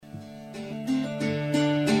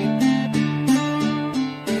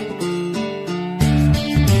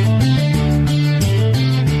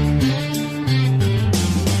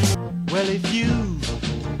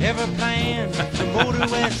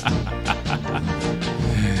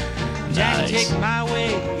My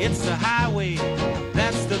way, it's the highway.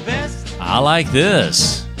 That's the best. I like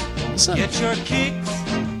this. Get your kicks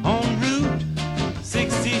on Route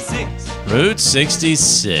 66. Route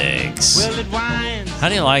 66. Well, it winds. How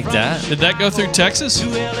do you like that? Did that go through Texas? To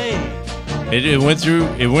LA. It went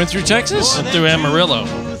through Texas? Went through Amarillo.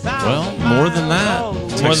 Well, more than that.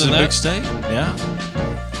 Texas is a big state. Yeah.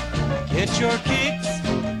 Get your kicks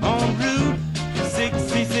on Route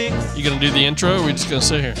 66. You gonna do the intro, or are we just gonna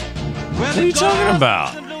sit here? What are you talking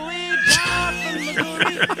about?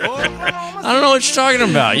 I don't know what you're talking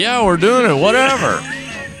about. Yeah, we're doing it. Whatever.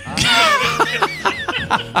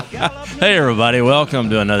 Hey, everybody. Welcome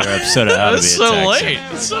to another episode of How to Be a It's so Texan. late.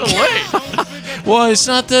 It's so late. Well, it's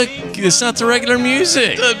not the regular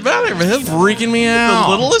music. Doesn't matter, man. Freaking me out.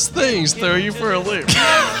 The littlest things throw you for a loop.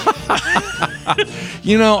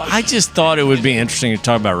 You know, I just thought it would be interesting to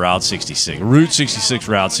talk about Route 66. Route 66,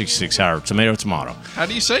 Route 66, however, tomato. How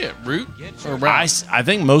do you say it? Root or route? I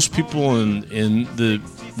think most people in the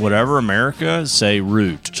whatever America say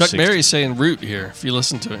route. Chuck 60. Berry's saying root here, if you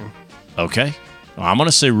listen to him. Okay. Well, I'm going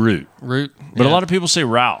to say route. Root. But a lot of people say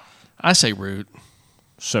route. I say root.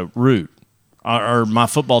 So route. Or my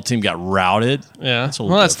football team got routed. Yeah. That's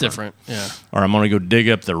That's different. Yeah. Or I'm going to go dig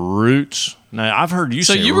up the roots. Now, I've heard you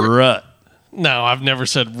say were- rut. No, I've never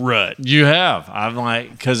said rut. You have. I'm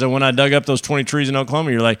like, because when I dug up those 20 trees in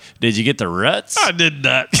Oklahoma, you're like, did you get the ruts? I did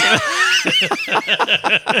not.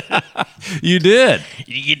 You did.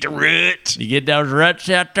 You get the roots. You get those ruts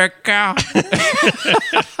out there, cow?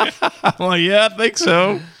 I'm like, yeah, I think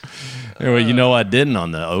so. Anyway, you know I didn't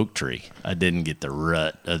on the oak tree. I didn't get the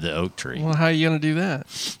rut of the oak tree. Well, how are you going to do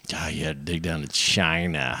that? Oh, you had to dig down to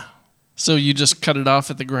China. So you just cut it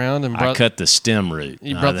off at the ground and I cut the stem root.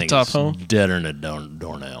 You brought the top home? Deader than a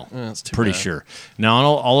doornail. That's too Pretty bad. sure. Now, on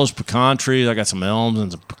all those pecan trees, I got some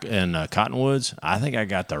elms and cottonwoods. I think I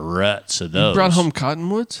got the ruts of those. You brought home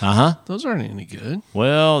cottonwoods? Uh-huh. Those aren't any good.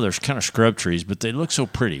 Well, there's kind of scrub trees, but they look so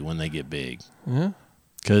pretty when they get big. Yeah.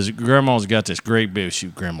 Because Grandma's got this great big,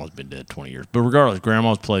 Grandma's been dead 20 years. But regardless,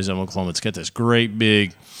 Grandma's place in Oklahoma, it's got this great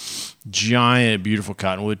big, giant, beautiful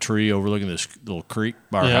cottonwood tree overlooking this little creek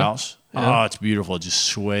by our house. Yeah. Oh, it's beautiful. It just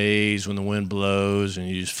sways when the wind blows, and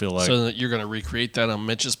you just feel like... So that you're going to recreate that on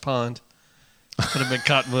Mitch's pond? Put a big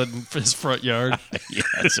cottonwood in his front yard? Yeah,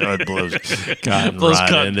 so it blows cotton Blows right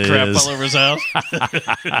cotton into crap his. all over his house?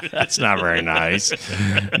 That's not very nice.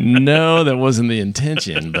 No, that wasn't the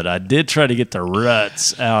intention, but I did try to get the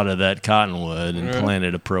ruts out of that cottonwood and plant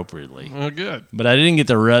it appropriately. Oh, good. But I didn't get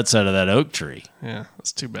the ruts out of that oak tree. Yeah,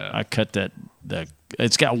 that's too bad. I cut that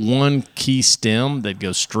it's got one key stem that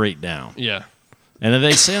goes straight down. Yeah. And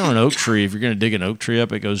they say on an oak tree, if you're going to dig an oak tree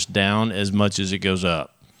up, it goes down as much as it goes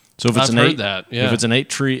up. So if it's I've heard that, yeah. If it's an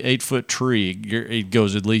 8-foot tree, it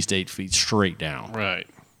goes at least 8 feet straight down. Right.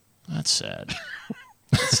 That's sad.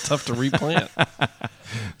 It's tough to replant.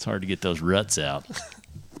 It's hard to get those ruts out.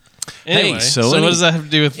 Anyway, so what does that have to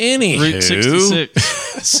do with Route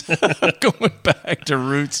 66? Going back to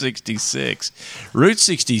Route 66. Route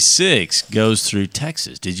 66 goes through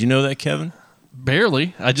Texas. Did you know that, Kevin?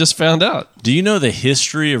 Barely. I just found out. Do you know the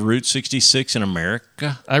history of Route 66 in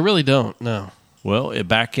America? I really don't, no. Well,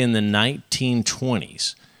 back in the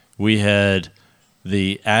 1920s, we had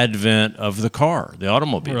the advent of the car, the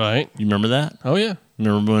automobile. Right. You remember that? Oh, yeah.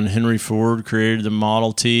 Remember when Henry Ford created the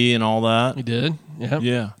Model T and all that? He did, yeah.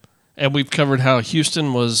 Yeah. And we've covered how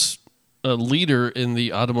Houston was a leader in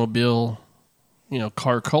the automobile,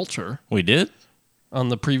 car culture We did? on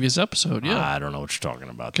the previous episode, yeah. I don't know what you're talking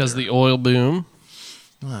about. Because the oil boom.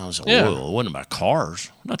 Well, it was Yeah. oil. It wasn't about cars.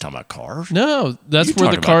 I'm not talking about cars. No, that's You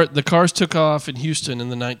where talking the cars took off in Houston in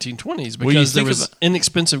the 1920s Well, you because there think was about-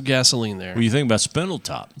 inexpensive gasoline there. Well, you think about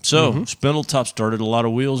Spindletop. So, Spindletop started a lot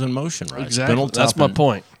of wheels in motion, right? Exactly. Spindletop That's my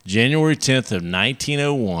point. January 10th of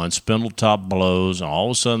 1901, Spindletop blows, and all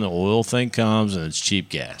of a sudden the oil thing comes, and it's cheap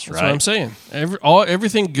gas, That's right? what I'm saying.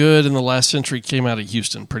 Everything good in the last century came out of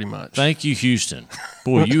Houston, pretty much. Thank you, Houston.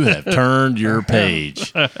 Boy, you have turned your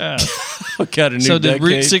page. Got a new So did Route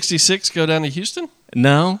decade. 66 go down to Houston?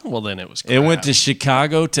 No. Well, then it was crap. It went to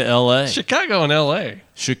Chicago to L.A. Chicago and L.A.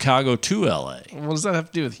 Chicago to L.A. What does that have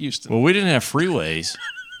to do with Houston? Well, we didn't have freeways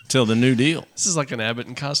till the New Deal. This is like an Abbott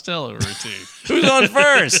and Costello routine. Who's on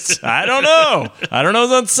first? I don't know. I don't know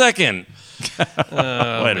who's on second. Wait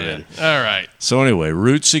a minute. All right. So anyway,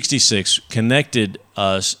 Route 66 connected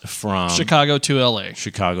us from Chicago to L.A.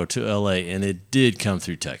 Chicago to L.A., and it did come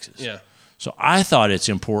through Texas. Yeah. So I thought it's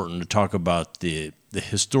important to talk about the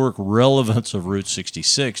historic relevance of Route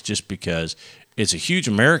 66 just because it's a huge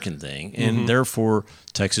American thing, and therefore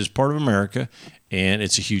Texas is part of America, and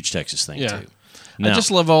it's a huge Texas thing Yeah. too. Now, I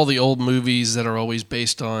just love all the old movies that are always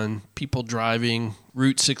based on people driving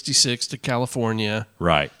Route 66 to California.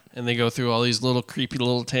 right. And they go through all these little creepy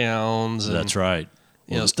little towns. And, That's right.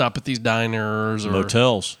 You know, stop at these diners or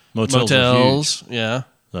Motels. Motels are huge. Yeah.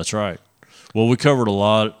 That's right. Well, we covered a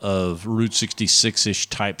lot of Route 66-ish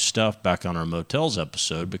type stuff back on our motels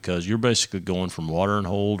episode because you're basically going from watering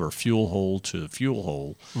hole or fuel hole to fuel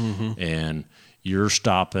hole, and you're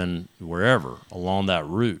stopping wherever along that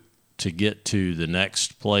route to get to the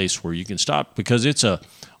next place where you can stop because it's a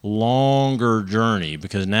longer journey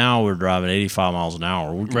because now we're driving 85 miles an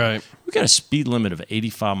hour. Right. We got a speed limit of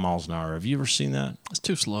 85 miles an hour. Have you ever seen that? It's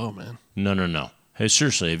too slow, man. No. Hey,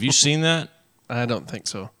 seriously, have you seen that? I don't think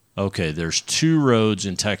so. Okay, there's 2 roads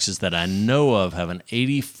in Texas that I know of have an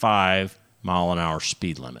 85 mile an hour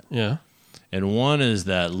speed limit. Yeah. And one is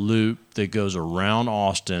that loop that goes around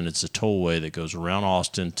Austin. It's a tollway that goes around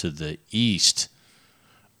Austin to the east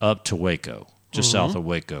up to Waco, just south of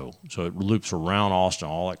Waco. So it loops around Austin,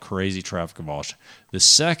 all that crazy traffic of Austin. The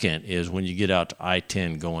second is when you get out to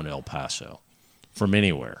I-10 going to El Paso from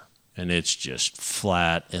anywhere. And it's just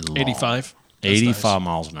flat and long. 85? 85 nice.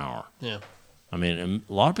 miles an hour. Yeah. I mean,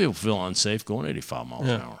 a lot of people feel unsafe going 85 miles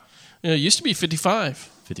an hour. Yeah, it used to be 55.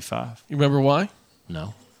 55? You remember why?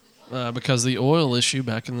 No. Because the oil issue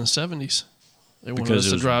back in the 70s. They wanted Because us it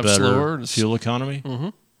to was drive better slower. fuel economy? Mm-hmm.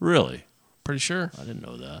 Really? Pretty sure. I didn't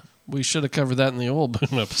know that. We should have covered that in the oil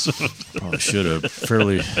boom episode. Probably should have.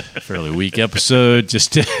 Fairly weak episode.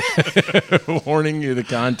 Just warning you, the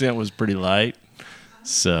content was pretty light.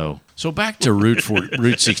 So back to Route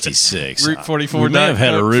 66. Route 44. We may have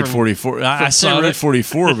had a Route from 44. I say Sonic. Route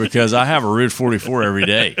 44 because I have a Route 44 every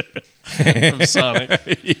day. From Sonic.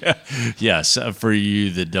 Yeah. Yes, for you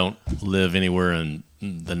that don't live anywhere in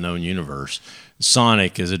the known universe,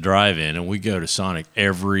 Sonic is a drive-in, and we go to Sonic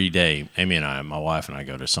every day. Amy and I, my wife and I,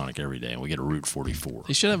 go to Sonic every day, and we get a Route 44.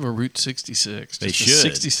 They should have a Route 66. They just should. a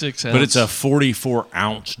 66 ounce. But it's a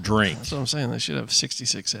 44-ounce drink. That's what I'm saying. They should have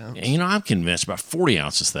 66 ounce. And, you know, I'm convinced about 40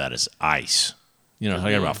 ounces of that is ice. You know, I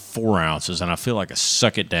got about 4 ounces, and I feel like I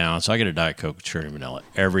suck it down. So I get a Diet Coke with cherry vanilla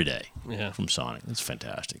every day from Sonic. It's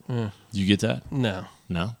fantastic. You get that? No.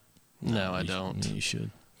 No? No, I don't. You should.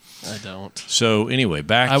 I don't. So anyway,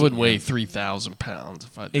 back. I would weigh 3,000 pounds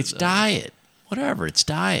if I did It's that. diet. Whatever. It's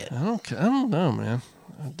diet. I don't know, man.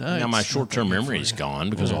 Now my Diet's short-term not good memory for is you.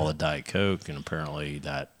 gone because of all the Diet Coke and apparently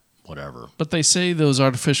that whatever. But they say those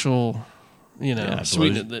artificial, Yeah,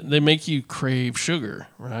 sweeten, they make you crave sugar,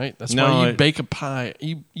 right? That's No, why you bake a pie.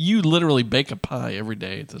 You literally bake a pie every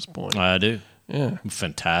day at this point. I do. Yeah. I'm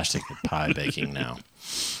fantastic at pie baking now.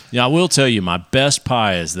 Yeah, I will tell you, my best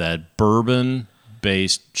pie is that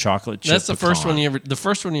bourbon-based chocolate chip That's the first pecan. one you ever. The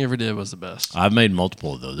first one you ever did was the best. I've made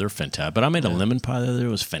multiple of those. They're fantastic. But I made a lemon pie the other day. It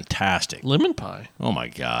was fantastic. Lemon pie. Oh, my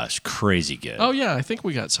gosh. Crazy good. Oh yeah, I think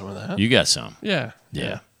we got some of that. You got some. Yeah.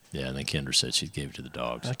 Yeah. Yeah, and then Kendra said she gave it to the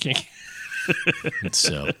dogs. I can't.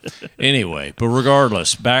 So, anyway, but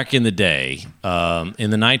regardless, back in the day, in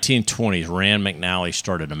the 1920s, Rand McNally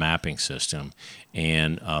started a mapping system,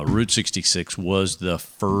 and Route 66 was the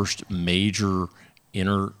first major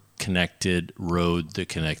interconnected road that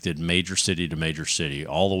connected major city to major city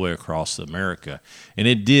all the way across America. And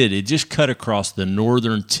it just cut across the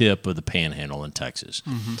northern tip of the panhandle in Texas.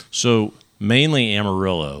 Mm-hmm. So, mainly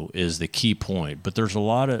Amarillo is the key point, but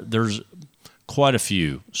there's quite a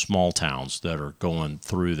few small towns that are going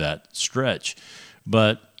through that stretch.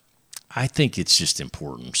 But I think it's just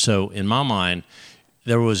important. So in my mind,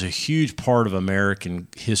 there was a huge part of American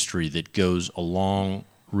history that goes along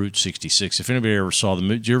Route 66. If anybody ever saw the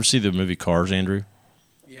movie, did you ever see the movie Cars, Andrew?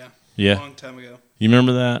 Yeah. A long time ago. You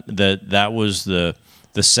remember that? That was the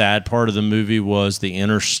sad part of the movie was the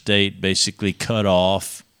interstate basically cut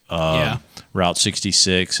off Route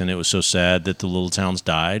 66, and it was so sad that the little towns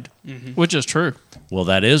died. Mm-hmm. Which is true. Well,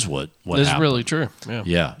 that is what It's happened. really true. Yeah.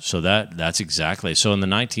 Yeah, so that's exactly. So in the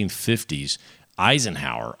 1950s,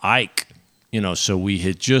 Ike, so we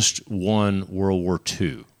had just won World War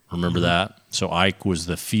II. Remember that? So Ike was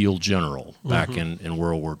the field general back in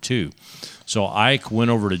World War II. So Ike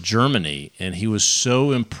went over to Germany, and he was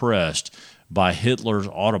so impressed by Hitler's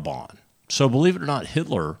Autobahn. So believe it or not,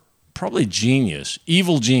 Hitler, probably genius,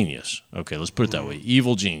 evil genius. Okay, let's put it that way.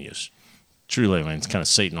 Evil genius. Truly, I mean, it's kind of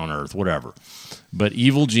Satan on earth, whatever. But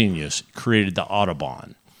evil genius created the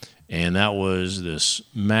Autobahn. And that was this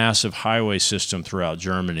massive highway system throughout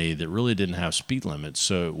Germany that really didn't have speed limits.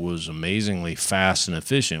 So it was amazingly fast and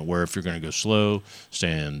efficient, where if you're going to go slow,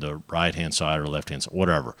 stay in the right-hand side or left-hand side,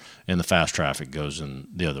 whatever. And the fast traffic goes in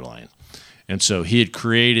the other lane. And so he had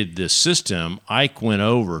created this system. Ike went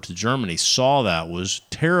over to Germany, saw that, was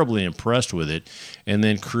terribly impressed with it, and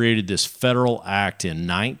then created this federal act in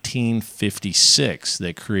 1956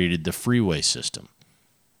 that created the freeway system.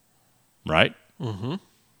 Right? Mm-hmm.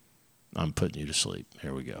 I'm putting you to sleep.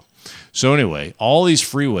 Here we go. So anyway, all these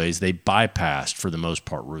freeways, they bypassed, for the most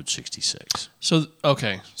part, Route 66. So,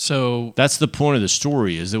 okay. So that's the point of the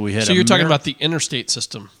story, is that we had... So you're talking about the interstate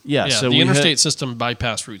system. Yeah. So the interstate system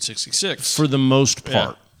bypassed Route 66. For the most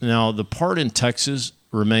part. Yeah. Now, the part in Texas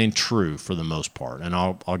remained true for the most part, and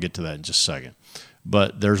I'll get to that in just a second.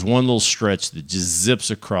 But there's one little stretch that just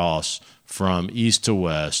zips across from east to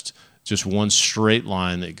west, just one straight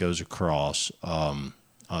line that goes across...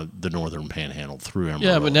 the northern panhandle through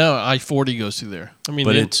Amarillo. Yeah, but now I-40 goes through there. I mean,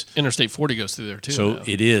 it's Interstate 40 goes through there too. So now.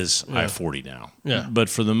 it is I-40 now. Yeah. But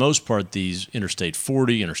for the most part, these Interstate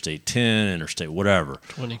 40, Interstate 10, Interstate whatever,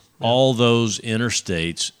 20, all those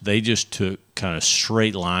interstates, they just took kind of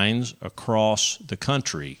straight lines across the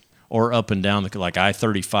country or up and down. Like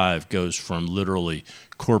I-35 goes from literally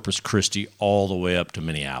Corpus Christi all the way up to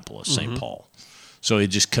Minneapolis, St. Paul. So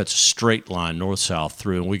it just cuts a straight line north-south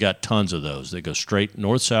through, and we got tons of those. They go straight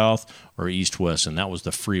north-south or east-west, and that was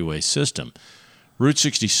the freeway system. Route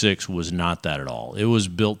 66 was not that at all. It was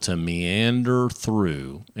built to meander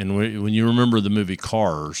through, and when you remember the movie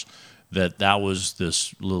Cars, that was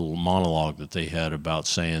this little monologue that they had about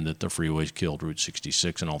saying that the freeways killed Route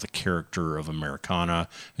 66 and all the character of Americana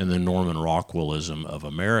and the Norman Rockwellism of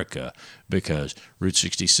America, because Route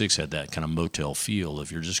 66 had that kind of motel feel.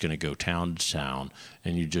 If you're just going to go town to town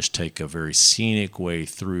and you just take a very scenic way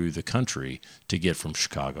through the country to get from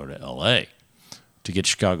Chicago to L.A. To get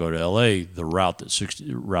Chicago to L.A., the route that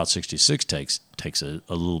Route 66 takes a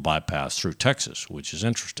little bypass through Texas, which is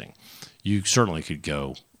interesting. You certainly could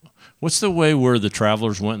go... What's the way where the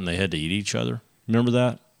travelers went and they had to eat each other? Remember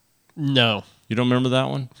that? No. You don't remember that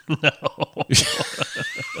one? No.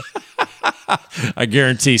 I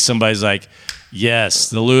guarantee somebody's like, yes,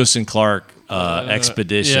 the Lewis and Clark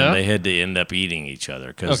expedition, they had to end up eating each other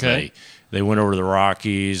because they went over to the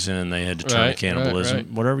Rockies and they had to turn to cannibalism. Right.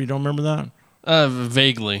 Whatever, you don't remember that?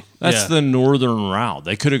 Vaguely. That's the northern route.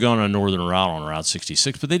 They could have gone a northern route on Route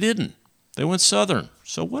 66, but they didn't. They went southern,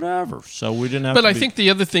 so whatever. So we didn't have But I think the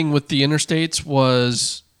other thing with the interstates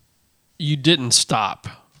was you didn't stop.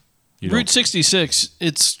 Route 66,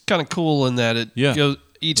 it's kind of cool in that it goes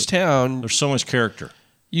each town. There's so much character.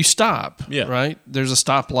 You stop, right? There's a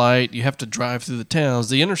stoplight. You have to drive through the towns.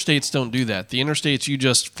 The interstates don't do that. The interstates, you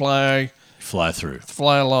just fly through.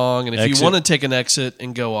 Fly along, and if you want to take an exit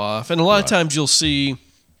and go off. And a lot of times you'll see,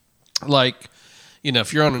 like,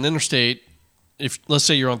 if you're on an interstate, if let's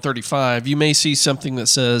say you're on 35, you may see something that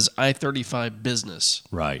says I-35 business.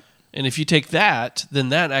 Right. And if you take that, then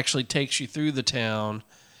that actually takes you through the town.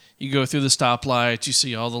 You go through the stoplights, you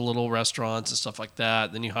see all the little restaurants and stuff like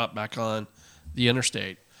that, then you hop back on the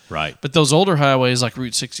interstate. Right. But those older highways like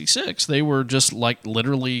Route 66, they were just like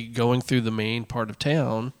literally going through the main part of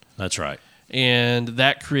town. That's right. And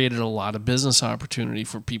that created a lot of business opportunity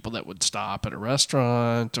for people that would stop at a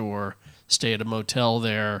restaurant or stay at a motel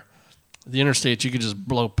there. The interstate, you could just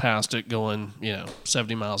blow past it going,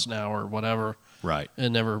 70 miles an hour or whatever. Right.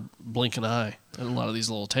 And never blink an eye in a lot of these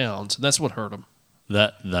little towns. And that's what hurt them.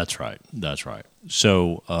 That's right. That's right.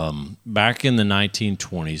 So back in the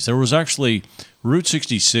 1920s, there was actually, Route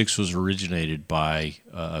 66 was originated by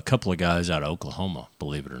a couple of guys out of Oklahoma,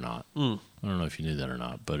 believe it or not. I don't know if you knew that or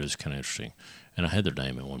not, but it's kind of interesting. And I had their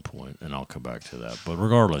name at one point, and I'll come back to that. But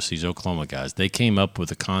regardless, these Oklahoma guys, they came up with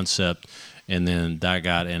a concept, and then that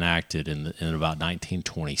got enacted in about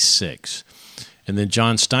 1926. And then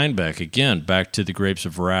John Steinbeck, again, back to The Grapes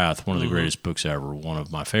of Wrath, one of the greatest books ever, one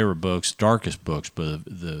of my favorite books, darkest books, but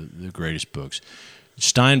the greatest books.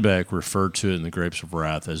 Steinbeck referred to it in The Grapes of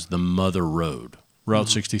Wrath as the Mother Road. Route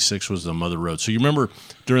 66 was the Mother Road. So you remember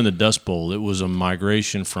during the Dust Bowl, it was a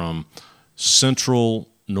migration from central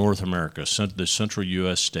North America, the central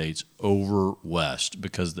U.S. states, over west,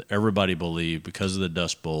 because everybody believed, because of the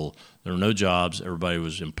Dust Bowl, there were no jobs, everybody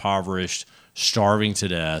was impoverished, starving to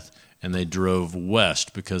death, and they drove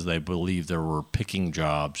west because they believed there were picking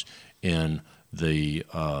jobs in the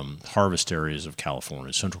harvest areas of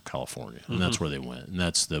California, Central California, and that's where they went. And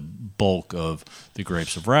that's the bulk of the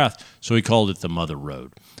Grapes of Wrath. So he called it the Mother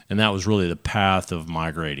Road. And that was really the path of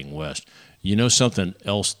migrating west. You know something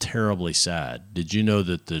else terribly sad? Did you know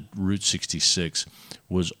that the Route 66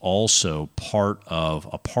 was also part of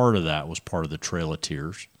that was part of the Trail of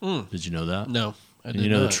Tears? Did you know that? No, I didn't. You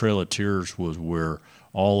know the Trail of Tears was where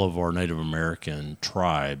all of our Native American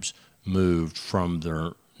tribes moved from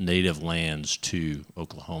their native lands to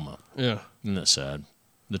Oklahoma. Yeah. Isn't that sad?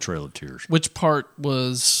 the Trail of Tears. Which part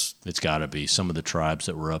was? It's got to be some of the tribes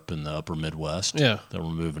that were up in the upper Midwest that were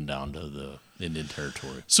moving down to the Indian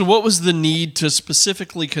Territory. So what was the need to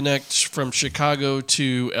specifically connect from Chicago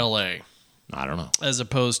to L.A.? I don't know. As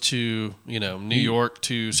opposed to, New York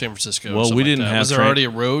to San Francisco. Well, we didn't have. Was there already a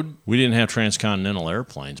road? We didn't have transcontinental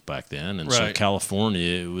airplanes back then, and so Right.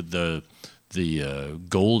 California, with the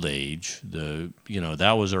gold age,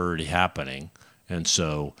 that was already happening, and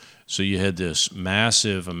so you had this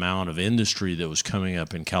massive amount of industry that was coming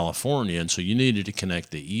up in California, and so you needed to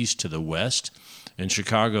connect the east to the west, and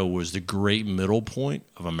Chicago was the great middle point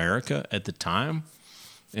of America at the time.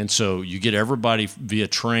 And so you get everybody via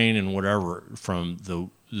train and whatever from the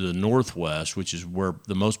Northwest, which is where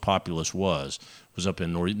the most populous was up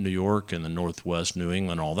in New York and the Northwest, New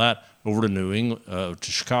England, all that, over to New England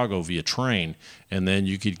to Chicago via train, and then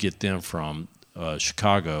you could get them from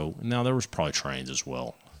Chicago. Now there was probably trains as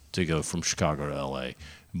well to go from Chicago to L.A.,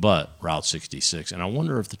 but Route 66. And I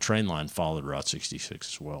wonder if the train line followed Route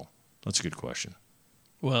 66 as well. That's a good question.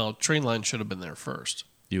 Well, train line should have been there first.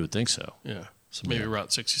 You would think so. Yeah. So maybe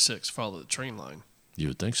Route 66 followed the train line. You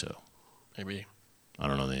would think so. Maybe. I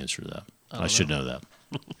don't know the answer to that. I should know that.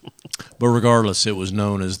 But regardless, it was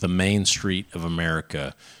known as the Main Street of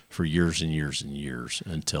America for years and years and years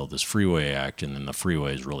until this Freeway Act, and then the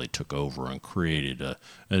freeways really took over and created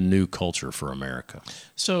a new culture for America.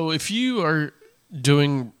 So if you are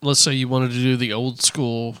doing, let's say you wanted to do the old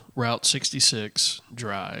school Route 66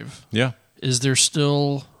 drive. Yeah. Is there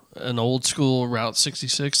still an old school Route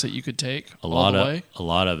 66 that you could take all the way? A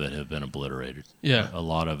lot of it have been obliterated. Yeah. A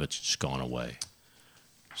lot of it's just gone away.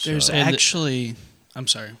 There's actually... I'm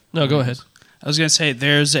sorry. No, go ahead. I was going to say,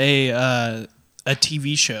 there's a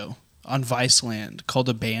TV show on Viceland called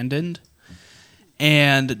Abandoned.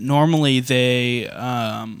 And normally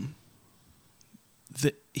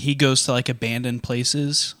he goes to like abandoned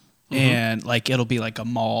places, and like it'll be like a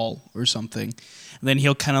mall or something. And then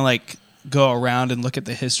he'll kind of like go around and look at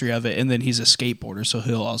the history of it, and then he's a skateboarder, so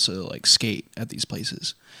he'll also like skate at these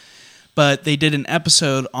places. But they did an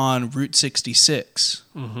episode on Route 66,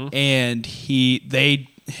 and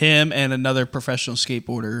him and another professional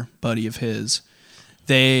skateboarder buddy of his,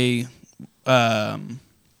 they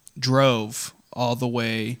drove all the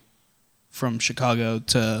way from Chicago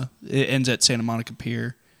to, it ends at Santa Monica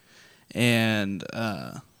Pier, and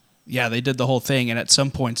they did the whole thing, and at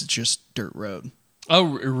some points it's just dirt road. Oh,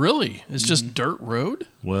 really? It's just dirt road?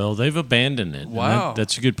 Well, they've abandoned it. Wow.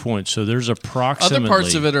 That's a good point. So there's approximately... Other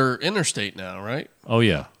parts of it are interstate now, right? Oh,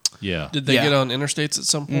 yeah. Yeah. Did they get on interstates at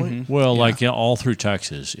some point? Well, all through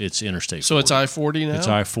Texas, it's Interstate 40. So it's I-40 now? It's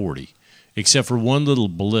I-40. Except for one little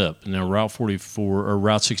blip. Now, Route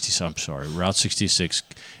 66,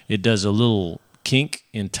 it does a little kink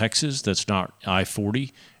in Texas that's not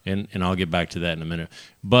I-40, and I'll get back to that in a minute.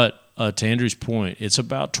 But to Andrew's point, it's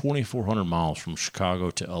about 2,400 miles from Chicago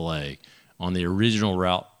to L.A. on the original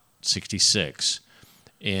Route 66.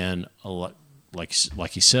 And like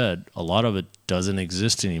he said, a lot of it doesn't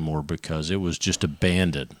exist anymore because it was just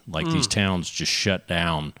abandoned. Like these towns just shut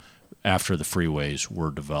down after the freeways were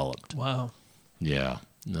developed. Wow. Yeah,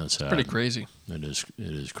 that's pretty crazy. It is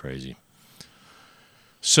crazy.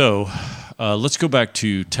 So let's go back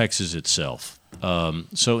to Texas itself.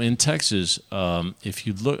 So in Texas, if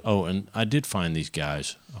you look, and I did find these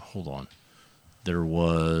guys. Hold on. There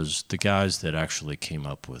was the guys that actually came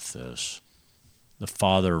up with this. The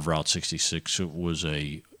father of Route 66 was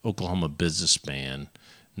a Oklahoma businessman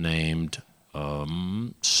named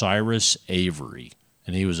Cyrus Avery,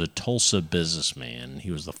 and he was a Tulsa businessman. He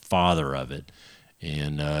was the father of it,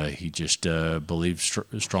 and he just believed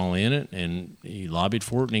strongly in it, and he lobbied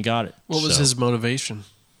for it, and he got it. What was his motivation?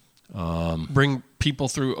 Bring people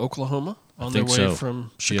through Oklahoma on their way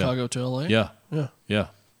from Chicago to L.A.? Yeah.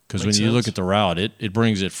 Because when you look at the route, it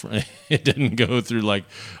brings it from, it didn't go through like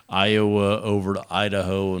Iowa over to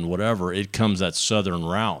Idaho and whatever. It comes that southern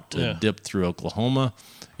route to dip through Oklahoma.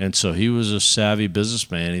 And so he was a savvy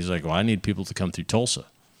businessman. He's like, well, I need people to come through Tulsa.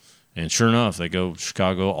 And sure enough, they go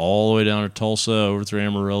Chicago all the way down to Tulsa, over through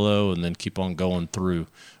Amarillo, and then keep on going through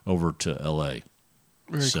over to L.A.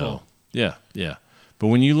 Very cool. Yeah. But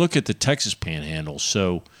when you look at the Texas Panhandle,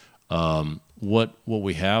 so what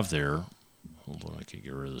we have there, hold on, I can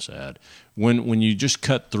get rid of this ad. When you just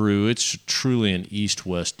cut through, it's truly an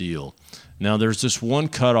east-west deal. Now, there's this one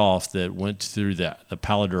cutoff that went through the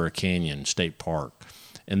Paladura Canyon State Park,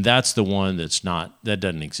 and that's the one that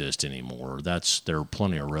doesn't exist anymore. There are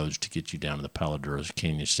plenty of roads to get you down to the Paladura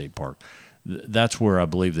Canyon State Park. That's where I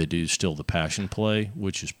believe they do still the Passion Play,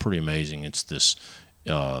 which is pretty amazing. It's this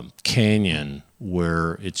canyon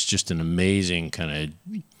where it's just an amazing kind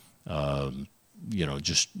of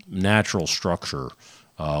just natural structure,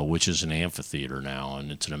 which is an amphitheater now,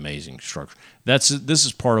 and it's an amazing structure. This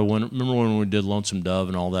is part of remember when we did Lonesome Dove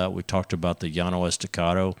and all that? We talked about the Llano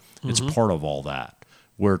Estacado. It's part of all that,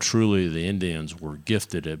 where truly the Indians were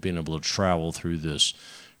gifted at being able to travel through this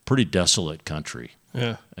pretty desolate country.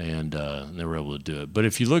 Yeah. And they were able to do it. But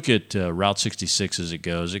if you look at Route 66 as it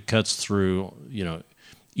goes, it cuts through,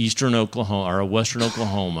 eastern Oklahoma or western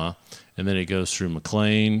Oklahoma, and then it goes through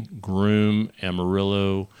McLean, Groom,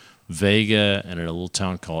 Amarillo, Vega, and a little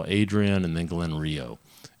town called Adrian, and then Glen Rio.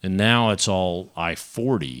 And now it's all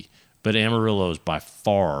I-40, but Amarillo is by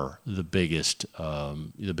far the biggest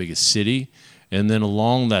city. And then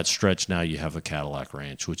along that stretch now you have a Cadillac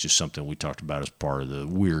Ranch, which is something we talked about as part of the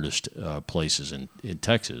weirdest places in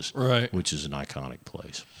Texas, right? Which is an iconic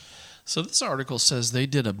place. So this article says they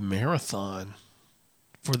did a marathon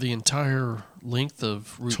for the entire length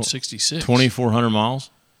of Route 66. 2,400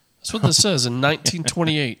 miles? That's what this says in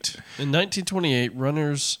 1928. In 1928,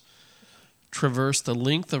 runners traversed the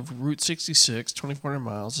length of Route 66, 2,400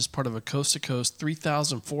 miles, as part of a coast-to-coast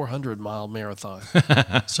 3,400-mile marathon.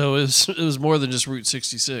 So it was more than just Route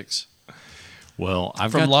 66. Well,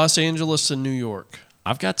 from Los Angeles to New York.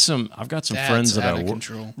 I've got some friends that I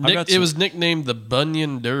work. It was nicknamed the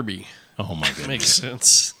Bunyan Derby. Oh my goodness, makes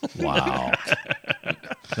sense. Wow,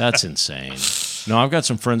 that's insane. No, I've got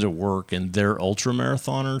some friends at work, and they're ultra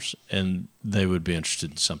marathoners, and they would be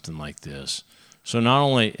interested in something like this. So not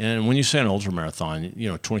only, and when you say an ultra marathon,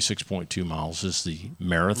 26.2 miles is the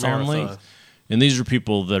marathon length, and these are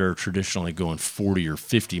people that are traditionally going 40 or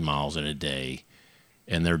 50 miles in a day,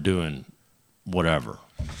 and they're doing whatever.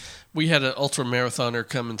 We had an ultra marathoner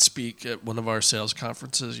come and speak at one of our sales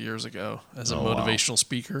conferences years ago as a motivational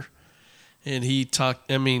speaker, and he talked.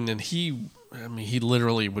 He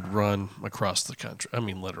literally would run across the country.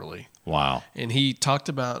 Literally. Wow. And he talked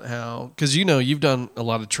about how, because you've done a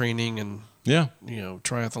lot of training and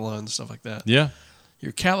triathlon stuff like that. Yeah.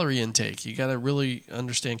 Your calorie intake, you got to really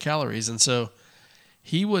understand calories, and so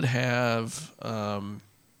he would have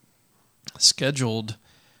scheduled.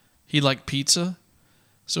 He liked pizza.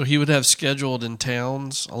 So he would have scheduled in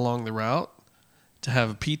towns along the route to have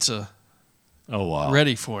a pizza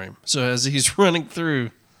ready for him. So as he's running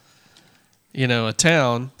through, a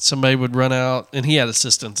town, somebody would run out, and he had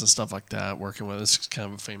assistants and stuff like that working with us. He's kind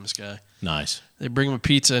of a famous guy. Nice. They bring him a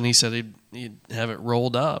pizza, and he said he'd have it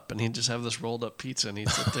rolled up, and he'd just have this rolled up pizza, and he'd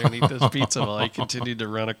sit there and eat this pizza while he continued to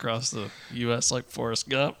run across the U.S. like Forrest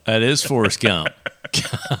Gump. That is Forrest Gump.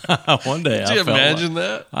 One day, Did you imagine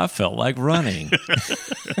that? I felt like running.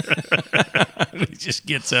 He just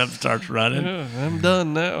gets up and starts running. Yeah, I'm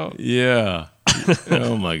done now. Yeah.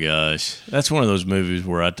 Oh my gosh, that's one of those movies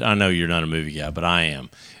where I know you're not a movie guy, but I am,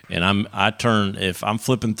 and if I'm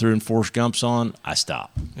flipping through and Forrest Gump's on, I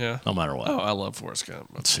stop. Yeah, no matter what. Oh, I love Forrest Gump.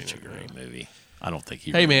 It's such a great movie. I don't think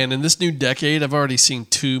you. Hey man, in this new decade, I've already seen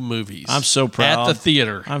 2 movies. I'm so proud at the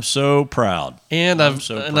theater. I'm so proud, and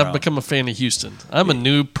I've become a fan of Houston. I'm a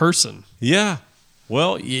new person. Yeah.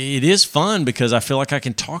 Well, it is fun because I feel like I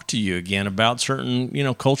can talk to you again about certain,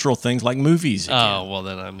 cultural things like movies again. Oh, well,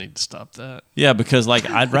 then I need to stop that. Yeah, because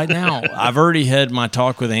right now, I've already had my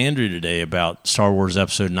talk with Andrew today about Star Wars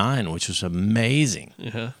Episode 9, which was amazing.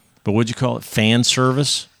 Yeah. But what'd you call it? Fan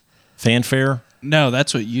service? Fanfare? No,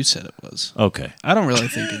 that's what you said it was. Okay. I don't really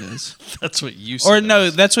think it is. That's what you said. Or no,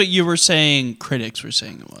 that's what you were saying. Critics were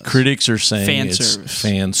saying it was. Critics are saying fan it's service.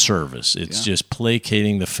 Fan service. It's just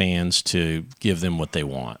placating the fans to give them what they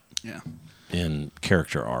want. Yeah. In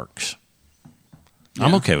character arcs. Yeah.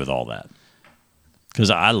 I'm okay with all that. Because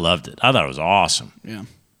I loved it. I thought it was awesome. Yeah.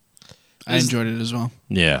 I enjoyed it as well.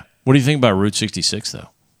 Yeah. What do you think about Route 66, though?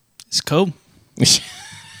 It's cool.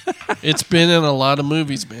 It's been in a lot of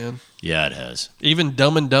movies, man. Yeah, it has. Even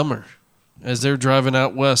Dumb and Dumber. As they're driving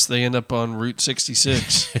out west, they end up on Route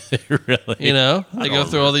 66. Really? They go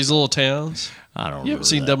through all these little towns. I don't know. You haven't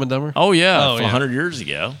seen Dumb and Dumber? Oh, yeah. 100 years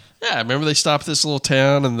ago. Yeah, I remember they stopped at this little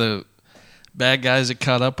town, and the bad guys had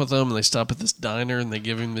caught up with them, and they stop at this diner, and they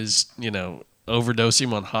give him this, overdose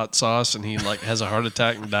him on hot sauce, and he has a heart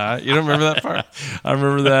attack and die. You don't remember that part? I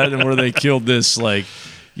remember that, and where they killed this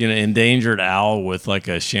endangered owl with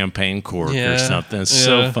a champagne cork or something. It's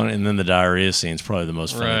so funny. And then the diarrhea scene is probably the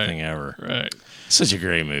most funny thing ever. Right. Such a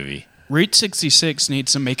great movie. Route 66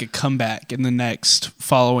 needs to make a comeback in the next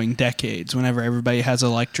following decades whenever everybody has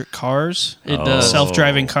electric cars. It does.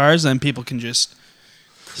 Self-driving cars, then people can just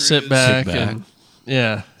sit back and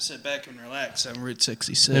sit back and relax on Route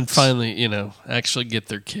 66. And finally, actually get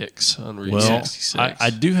their kicks on Route 66. I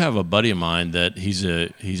do have a buddy of mine that he's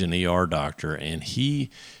an ER doctor, and he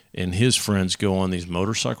and his friends go on these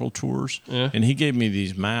motorcycle tours. Yeah. And he gave me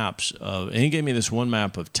these maps and he gave me this one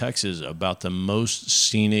map of Texas about the most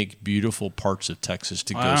scenic, beautiful parts of Texas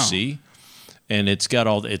to go see. And it's got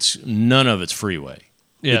none of it's freeway.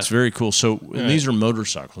 Yeah. It's very cool. So and these are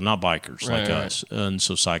motorcycles, not bikers like us, and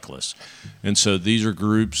so cyclists. And so these are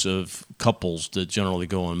groups of couples that generally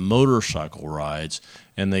go on motorcycle rides,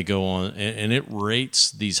 and they go on, and it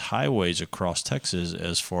rates these highways across Texas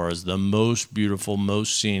as far as the most beautiful,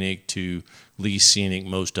 most scenic to least scenic,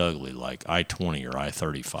 most ugly, like I-20 or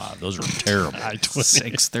I-35. Those are terrible. I-20.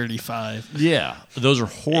 635. Yeah, those are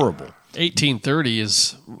horrible. 1830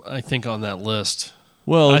 is, I think, on that list.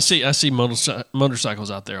 Well, I see motorcycles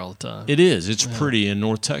out there all the time. it is. It's pretty in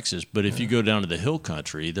North Texas, but if you go down to the hill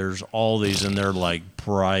country, there's all these, and they're like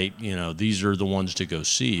bright. These are the ones to go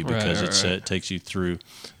see because it takes you through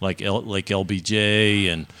like Lake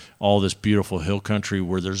LBJ and all this beautiful hill country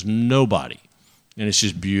where there's nobody, and it's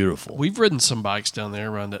just beautiful. We've ridden some bikes down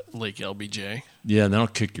there around at Lake LBJ. Yeah, and that'll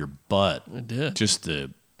kick your butt. It did. Just the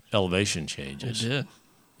elevation changes. It did.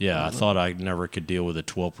 Yeah, I thought I never could deal with a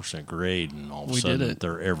 12% grade, and all of a sudden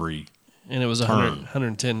they're every. And it was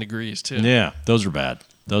 110 degrees too. Yeah, those are bad.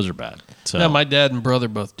 So now my dad and brother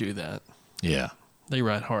both do that. yeah. They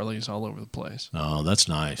ride Harleys all over the place. Oh, that's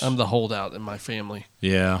nice. I'm the holdout in my family.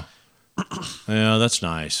 Yeah. Yeah, that's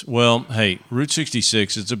nice. Well, hey, Route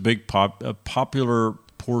 66 is a popular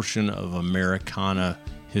portion of Americana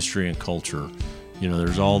history and culture.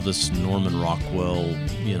 There's all this Norman Rockwell,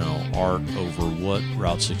 art over what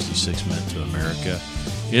Route 66 meant to America.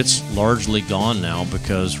 It's largely gone now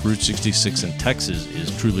because Route 66 in Texas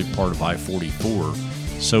is truly part of I-44.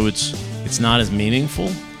 So it's not as meaningful.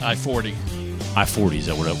 I-40. I-40, is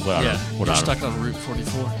that what You're stuck on Route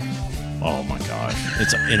 44. Oh my gosh.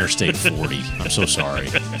 It's Interstate 40. I'm so sorry.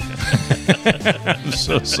 I'm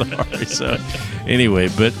so sorry. So anyway,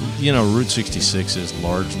 but Route 66 is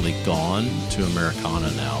largely gone to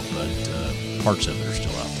Americana now, but parts of it are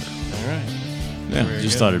still out there. All right. Yeah, Very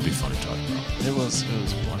just good. thought it'd be fun to talk about. It was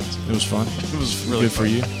blessed. It was fun. It was really Good for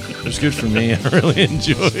you. It was good for me. I really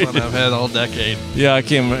enjoyed Fun it. I've had all decade. Yeah, I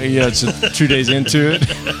came. Yeah, it's 2 days into it.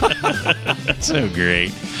 So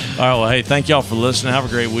great. All right. Well, hey, thank y'all for listening. Have a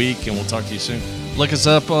great week, and we'll talk to you soon. Look us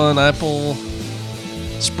up on Apple,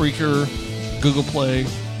 Spreaker, Google Play,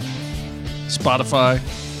 Spotify.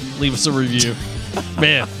 Leave us a review.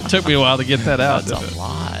 Man, it took me a while to get that out. That's a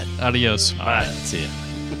lot. Adios. All right. See ya.